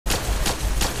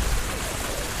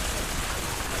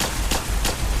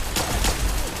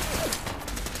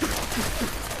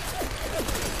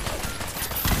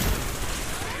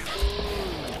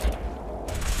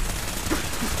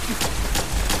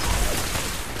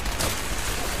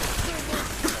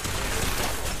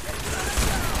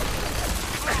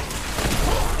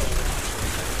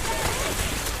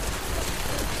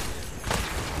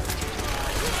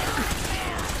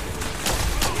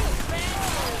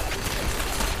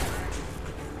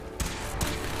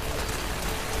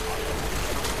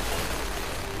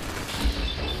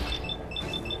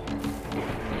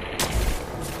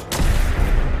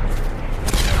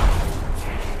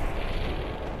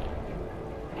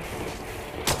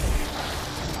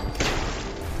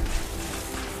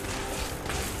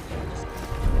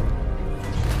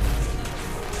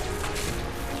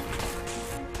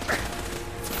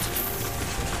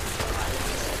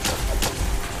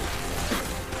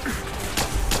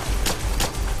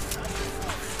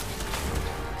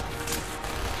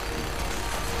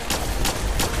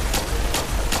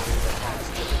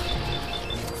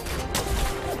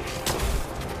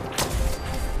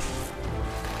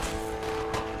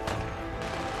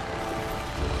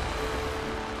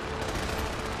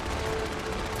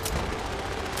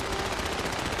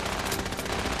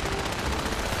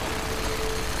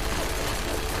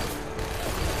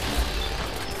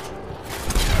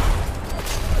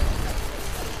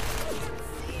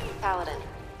Paladin,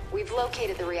 we've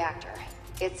located the reactor.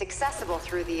 It's accessible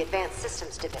through the Advanced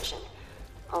Systems Division.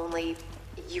 Only,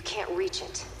 you can't reach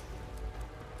it.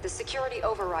 The security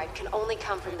override can only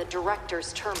come from the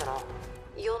Director's terminal.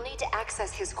 You'll need to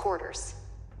access his quarters.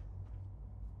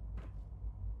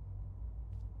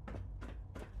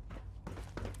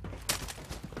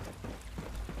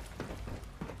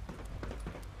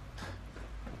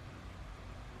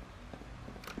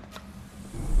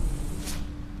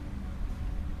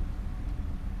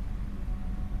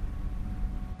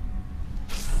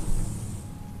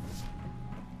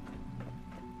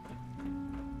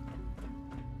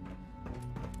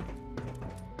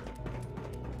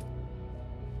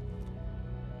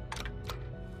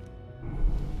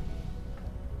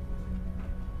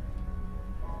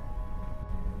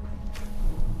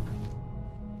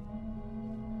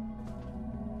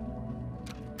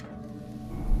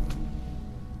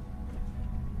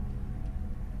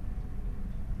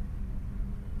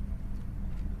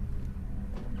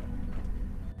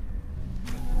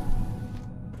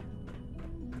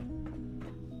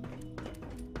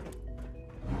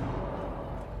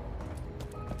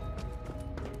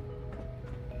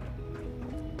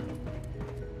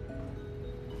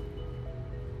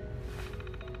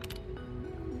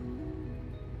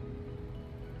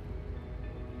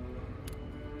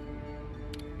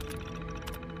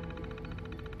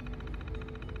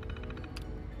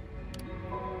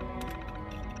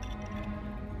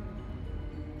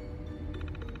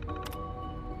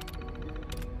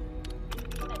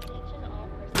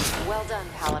 Well done,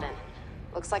 Paladin.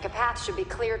 Looks like a path should be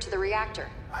clear to the reactor.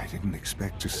 I didn't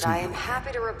expect to see I am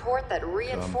happy to report that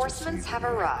reinforcements have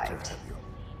arrived.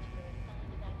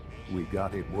 We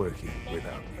got it working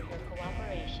without you.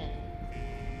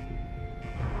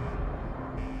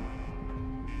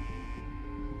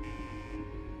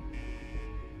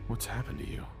 What's happened to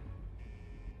you?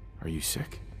 Are you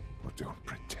sick? Well, don't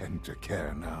pretend to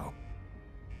care now.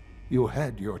 You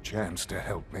had your chance to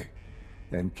help me,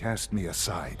 then cast me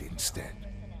aside instead.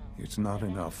 It's not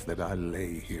enough that I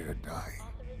lay here dying.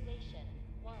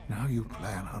 Now you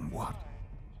plan on what?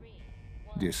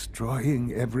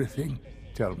 Destroying everything?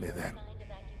 Tell me then.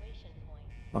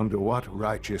 Under what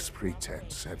righteous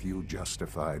pretense have you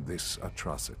justified this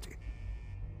atrocity?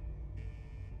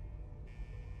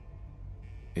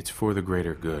 It's for the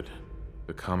greater good.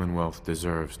 The Commonwealth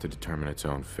deserves to determine its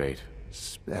own fate.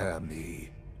 Spare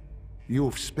me.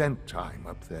 You've spent time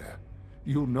up there.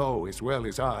 You know as well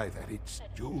as I that it's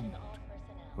doomed.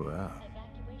 Well,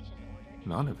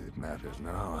 none of it matters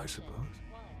now, I suppose.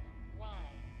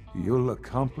 You'll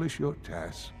accomplish your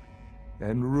task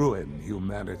and ruin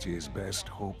humanity's best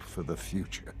hope for the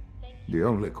future. The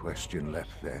only question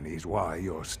left then is why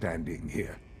you're standing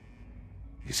here.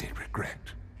 Is it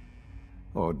regret?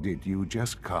 Or did you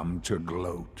just come to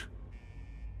gloat?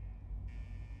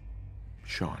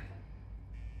 Sean,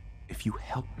 if you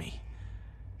help me,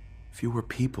 fewer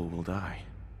people will die.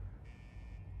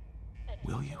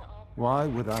 Will you? Why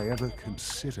would I ever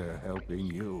consider helping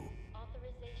you?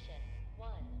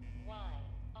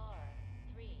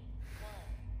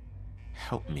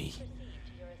 Help me,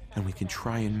 and we can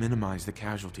try and minimize the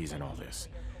casualties in all this.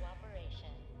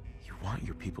 You want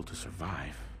your people to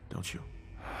survive, don't you?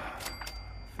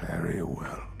 Very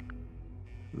well.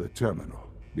 The terminal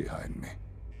behind me.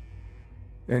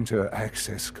 Enter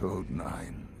access code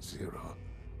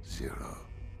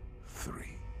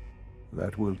 9003.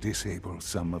 That will disable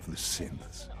some of the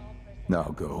synths.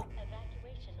 Now go.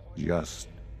 Just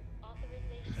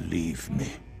leave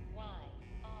me.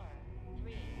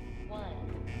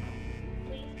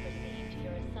 Please proceed to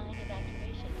your assigned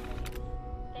evacuation points.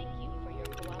 Thank you for your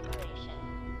cooperation.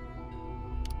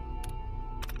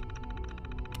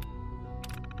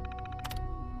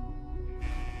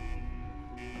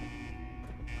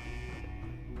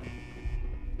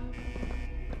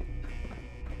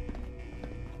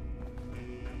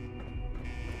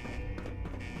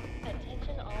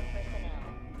 Attention all personnel.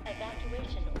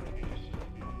 Evacuation order issued.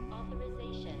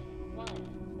 Authorization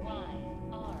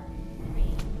 1YR31.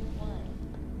 Please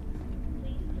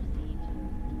proceed to...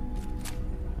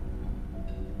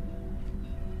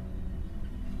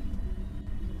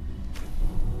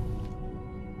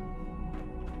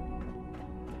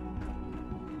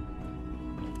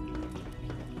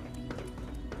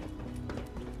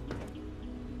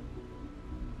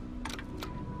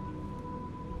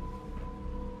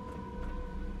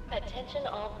 Attention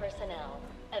all personnel.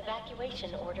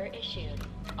 Evacuation order issued.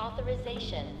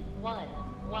 Authorization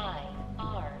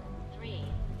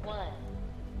 1YR31.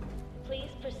 Please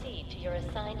proceed to your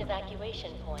assigned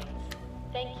evacuation points.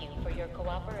 Thank you for your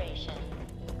cooperation.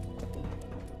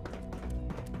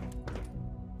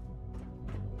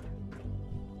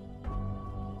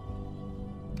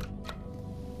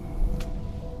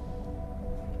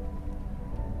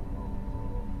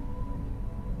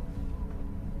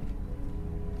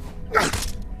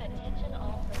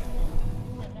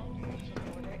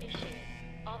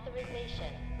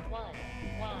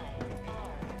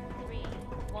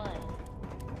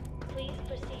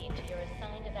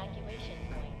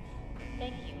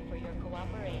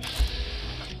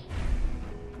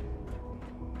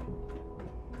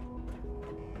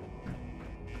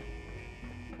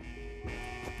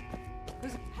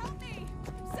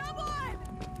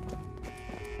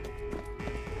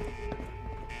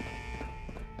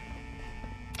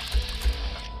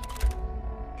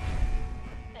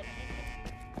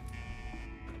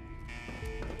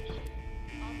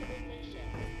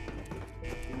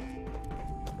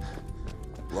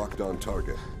 Arrived on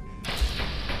target.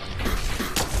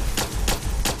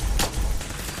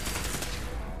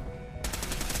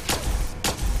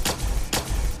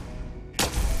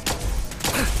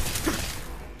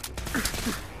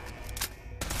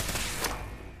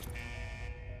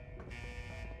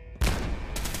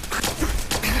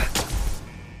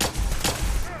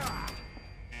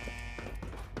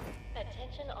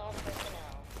 Attention all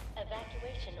personnel.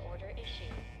 Evacuation order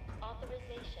issued.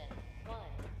 Authorization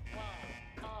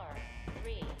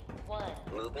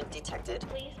 1YR31. Movement detected.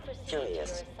 Please proceed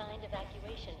Curious. to your assigned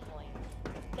evacuation points.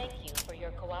 Thank you for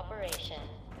your cooperation.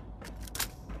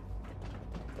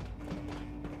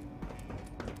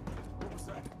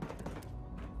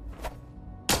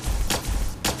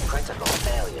 Critical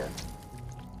failure.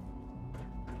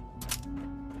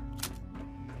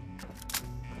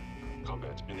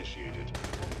 Combat initiated.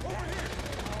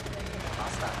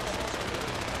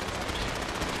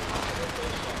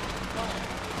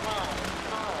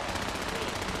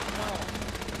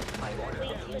 I order Please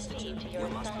them proceed institute. to your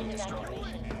You must be assigned destroyed.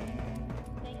 evacuation.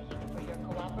 Thank you for your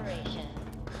cooperation.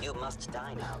 You must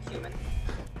die now, human.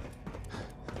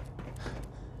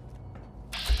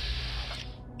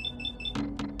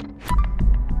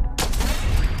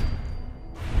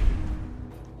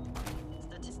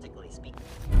 Statistically speaking,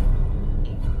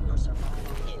 your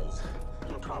survival is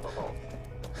improbable.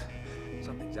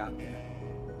 Something's out there.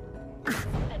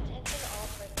 Attention all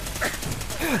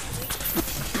personnel.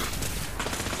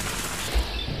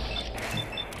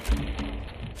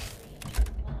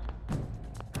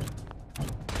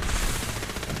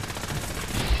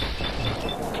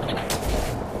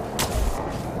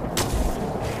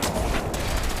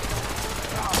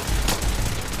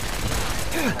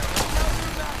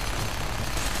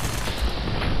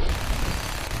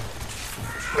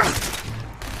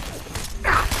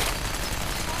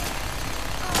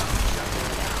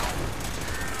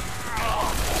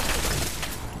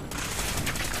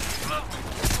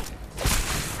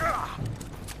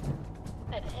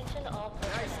 Attention all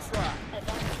personnel.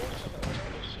 Evacuation order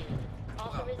issued.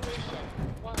 Authorization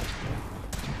 1.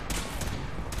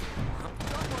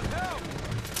 Someone help!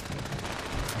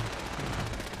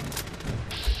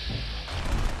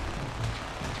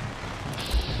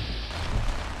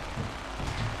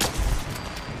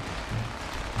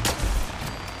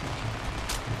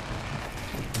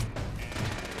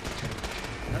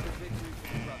 Another victory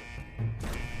for the brother.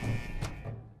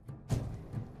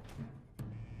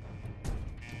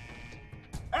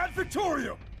 Ad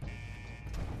Victorium!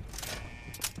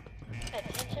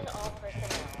 Attention all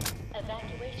personnel.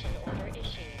 Evacuation order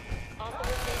issued.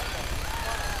 Authorization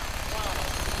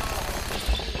 1.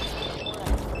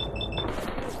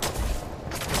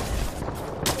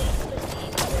 Please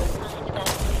proceed to your assigned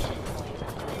evacuation point.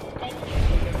 Thank you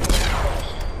for your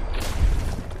cooperation.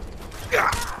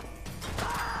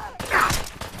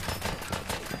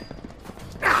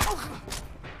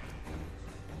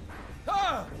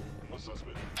 Ah! A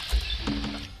suspect.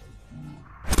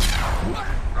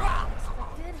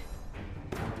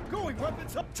 Going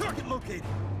weapons up! Target located!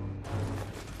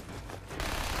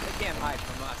 They can't hide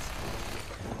from us.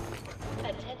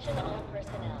 Attention all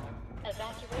personnel.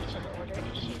 Evacuation order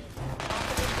issued.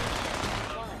 Authorization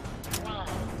 1YR31.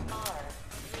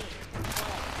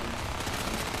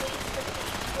 Please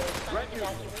proceed to your assigned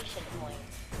evacuation point.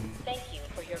 Thank you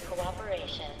for your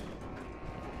cooperation.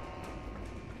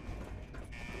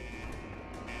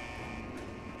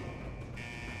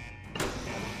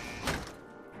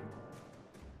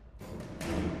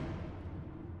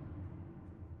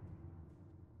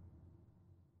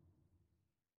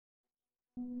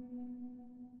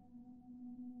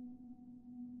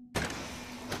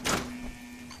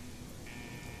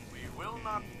 We will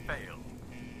not fail.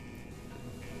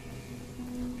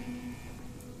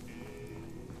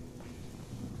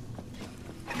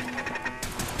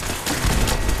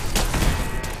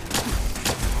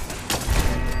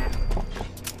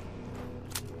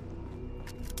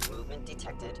 Movement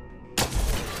detected.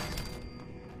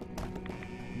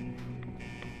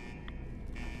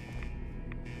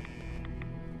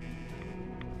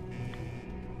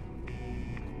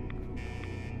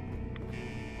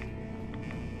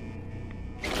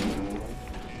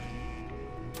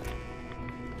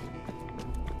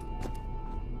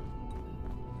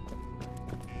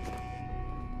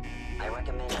 I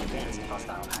recommend advanced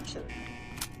hostile action.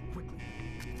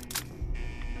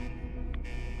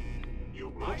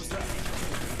 You must.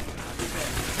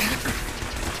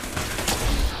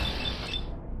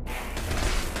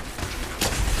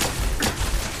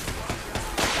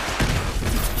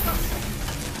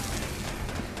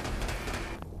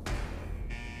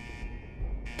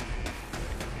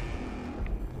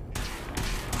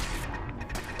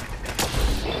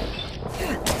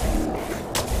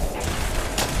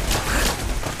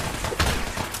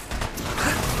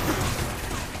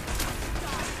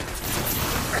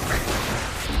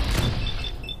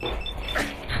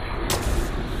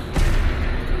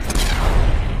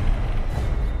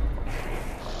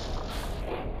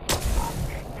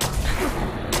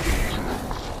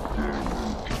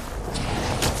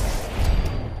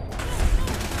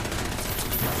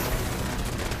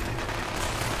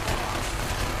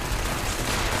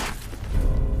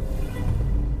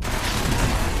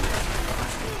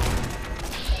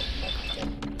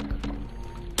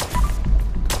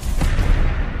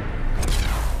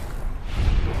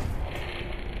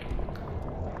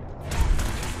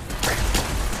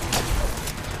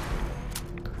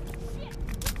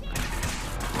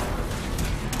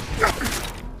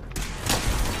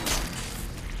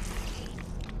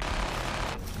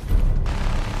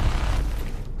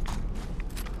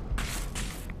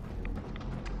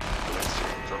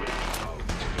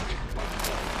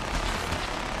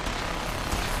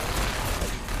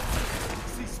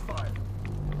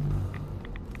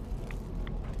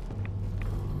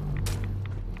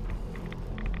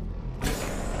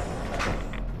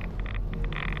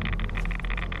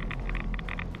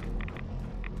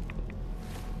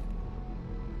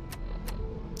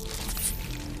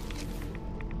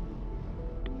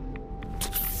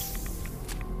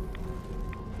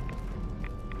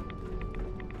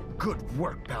 Good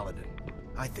work, Paladin.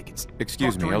 I think it's...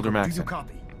 Excuse me, Dr. Elder Ingram, Maxson. do you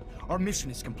copy? Our mission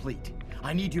is complete.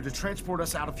 I need you to transport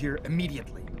us out of here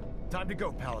immediately. Time to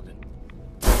go, Paladin.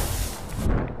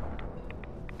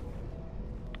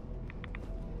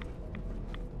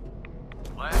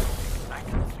 Back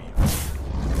in the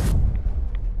field.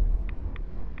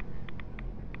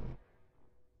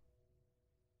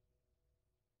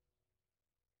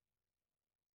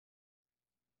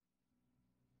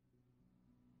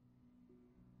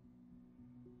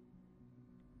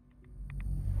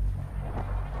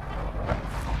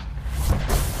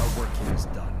 Our work here is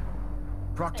done.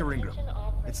 Proctor Ingram,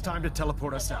 it's time to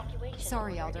teleport us out.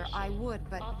 Sorry, Elder, I would,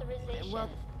 but... well,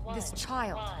 this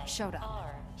child showed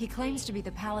up. He claims to be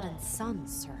the Paladin's son,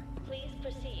 sir. Please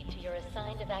proceed to your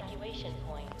assigned evacuation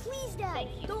point. Please, Dad,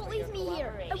 Thank you don't for leave your me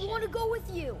here. I cooperation. want to go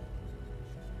with you.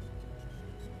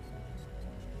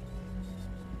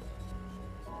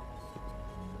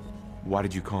 Why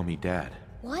did you call me Dad?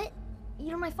 What?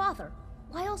 You're my father.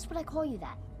 Why else would I call you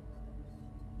that?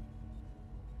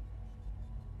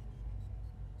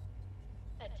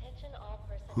 Attention all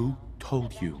personnel. Who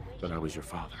told you that I was your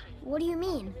father? What do you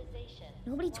mean?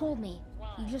 Nobody told me.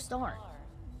 You just are.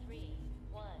 3-1.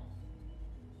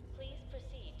 Please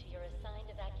proceed to your assigned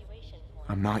evacuation point.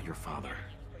 I'm not your father.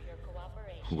 For your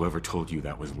cooperation. Whoever told you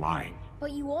that was lying.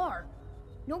 But you are.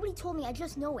 Nobody told me, I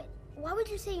just know it. Why would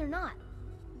you say you're not?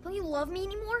 Don't you love me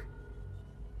anymore?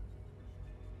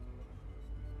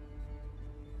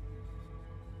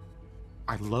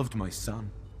 I loved my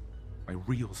son. My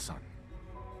real son.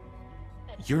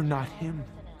 You're not him.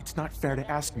 It's not fair to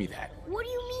ask me that. What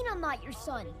do you mean I'm not your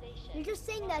son? You're just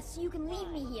saying that so you can leave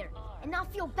me here and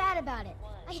not feel bad about it.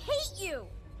 I hate you!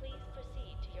 Please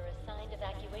proceed to your assigned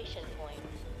evacuation point.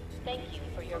 Thank you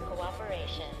for your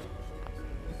cooperation.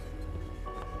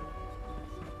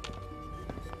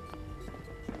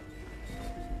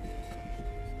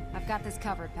 I've got this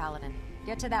covered, Paladin.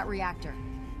 Get to that reactor.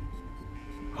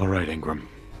 All right, Ingram.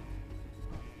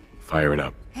 Fire it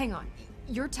up. Hang on.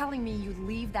 You're telling me you'd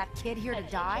leave that kid here to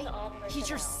die? He's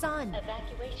your son.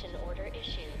 Evacuation order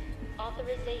issued.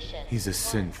 Authorization. He's a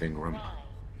synth, Ingram.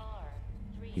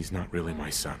 He's not really my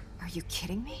son. Are you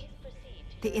kidding me?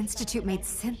 The Institute made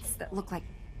synths that look like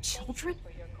children?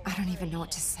 I don't even know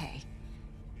what to say.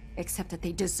 Except that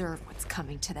they deserve what's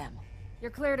coming to them.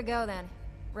 You're clear to go then.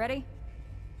 Ready?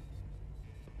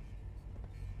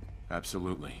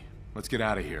 Absolutely. Let's get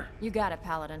out of here. You got it,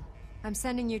 Paladin. I'm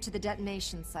sending you to the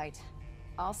detonation site.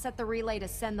 I'll set the relay to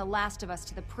send the last of us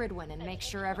to the Pridwin and make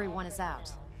sure everyone is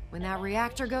out. When that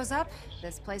reactor goes up,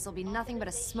 this place will be nothing but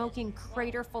a smoking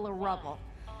crater full of rubble.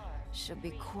 Should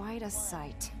be quite a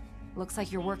sight. Looks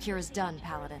like your work here is done,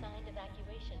 Paladin. Assigned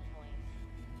evacuation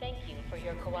points. Thank you for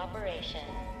your cooperation.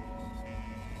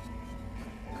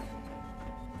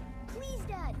 Please,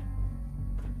 Dad!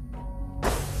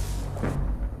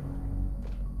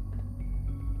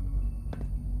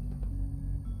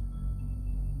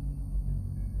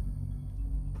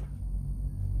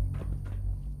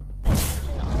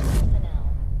 Attention all personnel.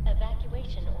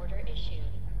 Evacuation order issued.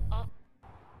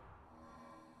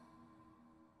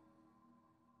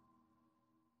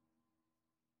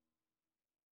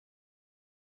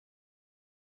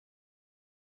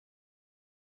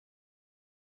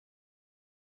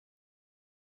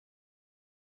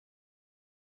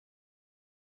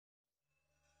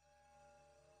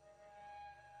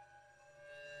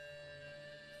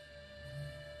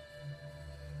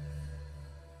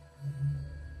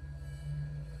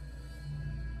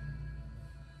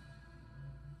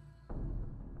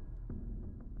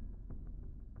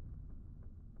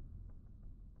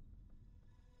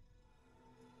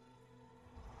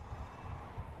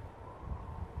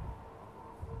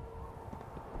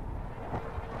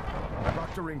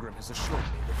 Dr. Ingram has assured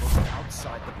me that we're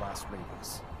outside the blast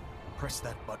radius. Press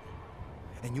that button,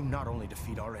 and you not only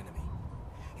defeat our enemy,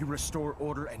 you restore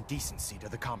order and decency to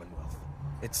the Commonwealth.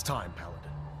 It's time,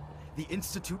 Paladin. The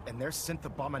Institute and their synth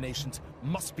abominations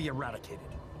must be eradicated.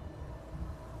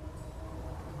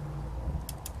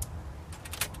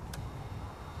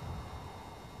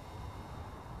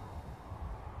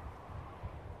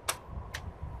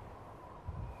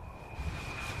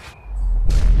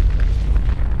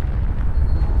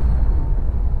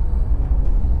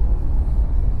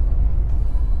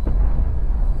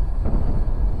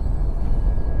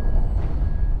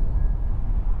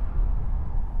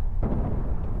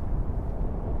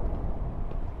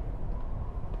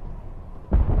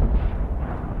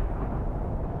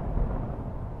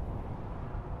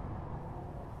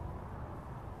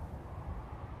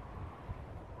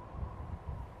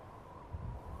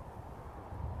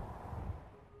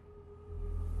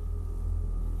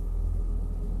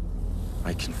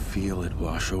 can feel it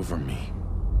wash over me.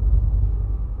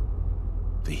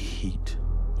 The heat,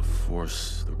 the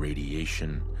force, the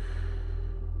radiation,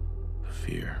 the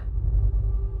fear.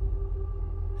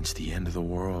 It's the end of the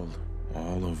world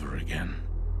all over again.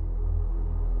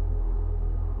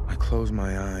 I close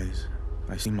my eyes.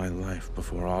 I see my life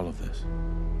before all of this.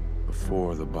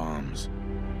 Before the bombs.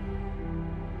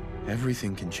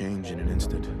 Everything can change in an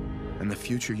instant, and the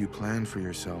future you plan for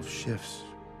yourself shifts,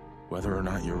 whether or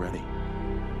not you're ready.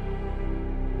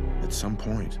 At some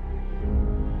point,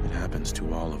 it happens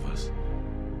to all of us.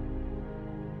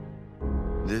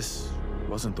 This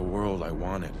wasn't the world I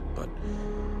wanted, but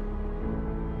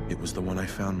it was the one I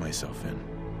found myself in.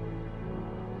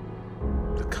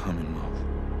 The Commonwealth.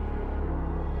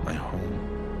 My home.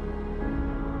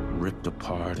 Ripped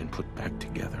apart and put back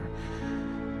together.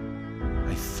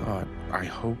 I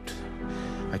hoped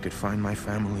I could find my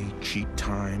family, cheat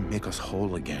time, make us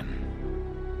whole again.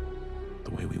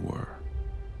 The way we were.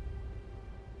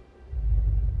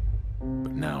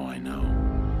 But now I know.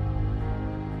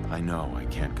 I know I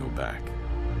can't go back.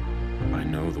 I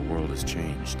know the world has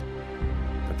changed.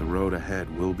 That the road ahead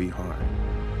will be hard.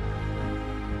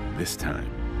 This time,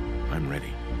 I'm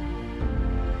ready.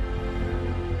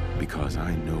 Because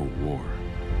I know war.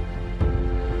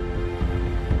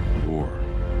 War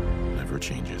never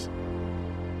changes.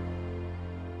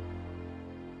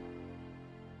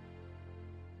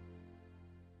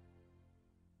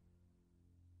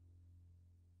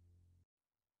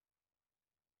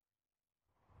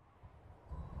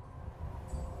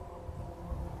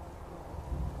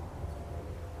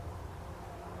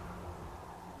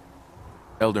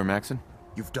 Elder Maxon?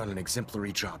 You've done an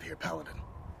exemplary job here, Paladin.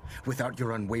 Without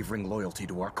your unwavering loyalty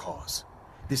to our cause,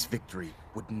 this victory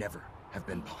would never have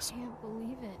been possible. I can't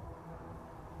believe it.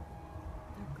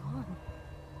 They're gone.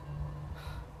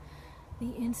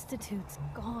 The Institute's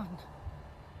gone.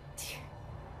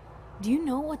 Do you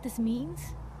know what this means?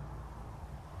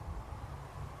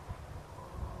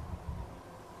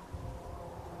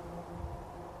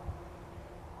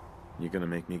 You gonna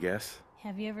make me guess?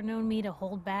 Have you ever known me to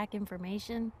hold back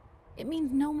information? It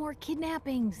means no more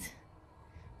kidnappings.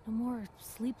 No more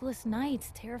sleepless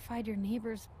nights, terrified your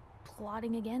neighbors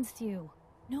plotting against you.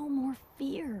 No more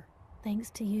fear. Thanks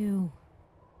to you,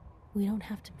 we don't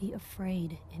have to be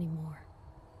afraid anymore.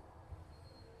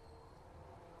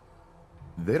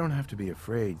 They don't have to be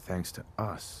afraid thanks to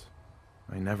us.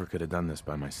 I never could have done this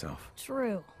by myself.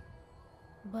 True.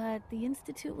 But the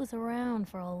Institute was around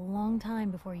for a long time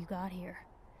before you got here.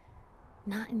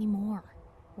 Not anymore.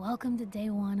 Welcome to day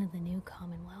one of the new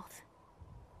Commonwealth.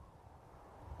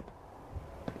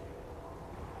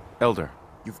 Elder.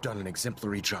 You've done an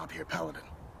exemplary job here, Paladin.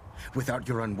 Without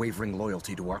your unwavering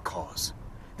loyalty to our cause,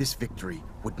 this victory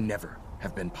would never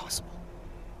have been possible.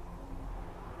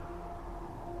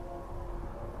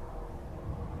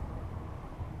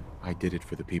 I did it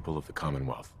for the people of the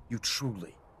Commonwealth. You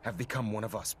truly have become one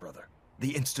of us, brother.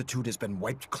 The Institute has been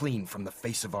wiped clean from the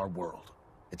face of our world.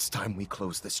 It's time we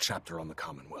close this chapter on the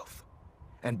Commonwealth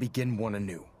and begin one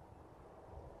anew.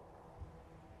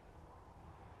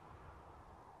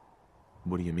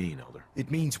 What do you mean, Elder?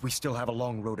 It means we still have a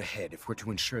long road ahead if we're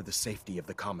to ensure the safety of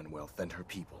the Commonwealth and her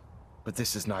people. But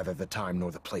this is neither the time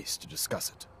nor the place to discuss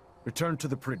it. Return to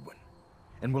the Pridwin,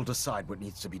 and we'll decide what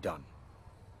needs to be done.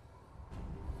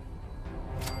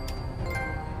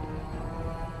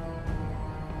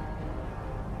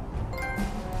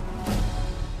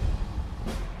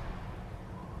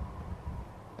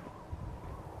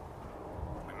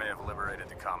 We may have liberated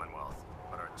the Commonwealth,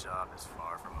 but our job is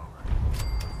far from over.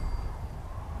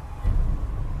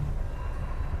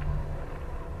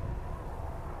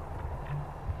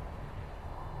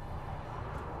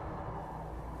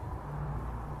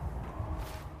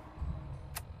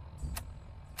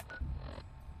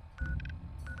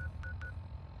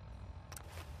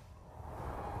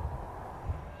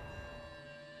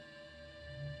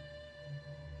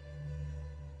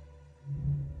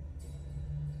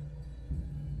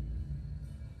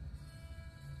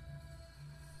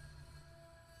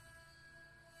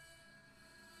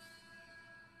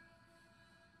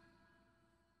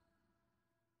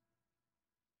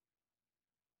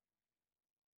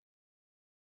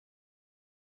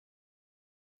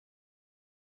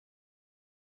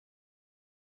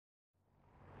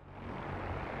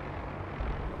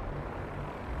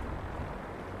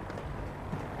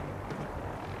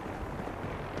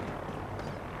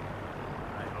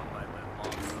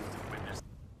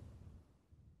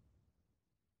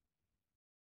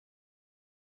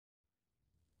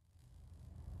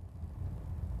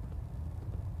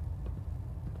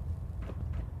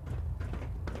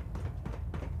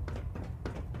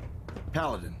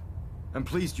 Paladin, I'm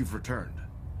pleased you've returned.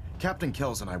 Captain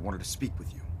Kells and I wanted to speak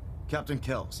with you. Captain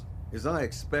Kells. As I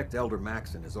expect Elder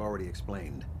Maxon has already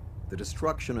explained, the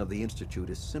destruction of the Institute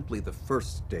is simply the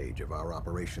first stage of our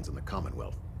operations in the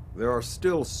Commonwealth. There are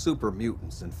still super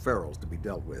mutants and ferals to be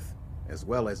dealt with, as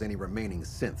well as any remaining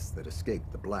synths that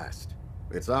escaped the blast.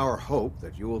 It's our hope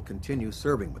that you will continue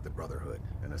serving with the Brotherhood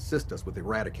and assist us with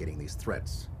eradicating these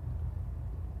threats.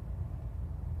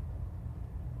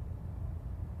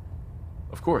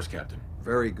 Of course, Captain.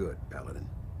 Very good, Paladin.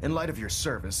 In light of your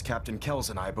service, Captain Kells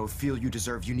and I both feel you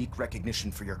deserve unique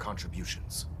recognition for your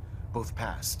contributions, both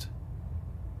past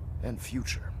and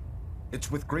future. It's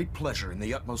with great pleasure and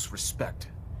the utmost respect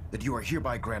that you are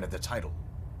hereby granted the title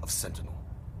of Sentinel.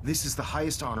 This is the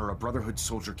highest honor a Brotherhood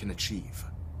soldier can achieve,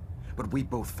 but we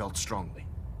both felt strongly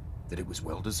that it was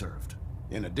well deserved.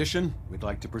 In addition, we'd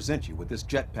like to present you with this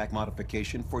jetpack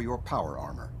modification for your power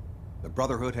armor. The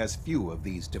Brotherhood has few of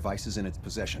these devices in its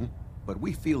possession, but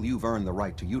we feel you've earned the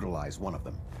right to utilize one of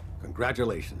them.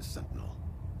 Congratulations, Sentinel.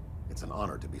 It's an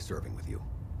honor to be serving with you.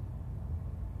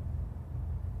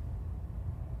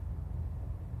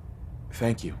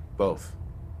 Thank you, both.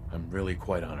 I'm really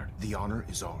quite honored. The honor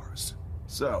is ours.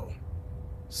 So,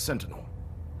 Sentinel,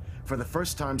 for the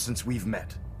first time since we've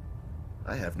met,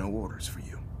 I have no orders for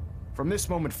you. From this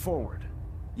moment forward,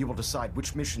 you will decide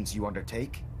which missions you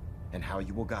undertake and how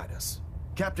you will guide us.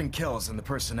 Captain Kells and the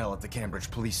personnel at the Cambridge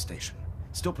Police Station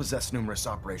still possess numerous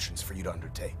operations for you to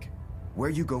undertake. Where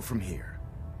you go from here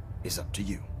is up to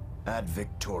you. Ad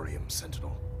Victoriam,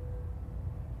 Sentinel.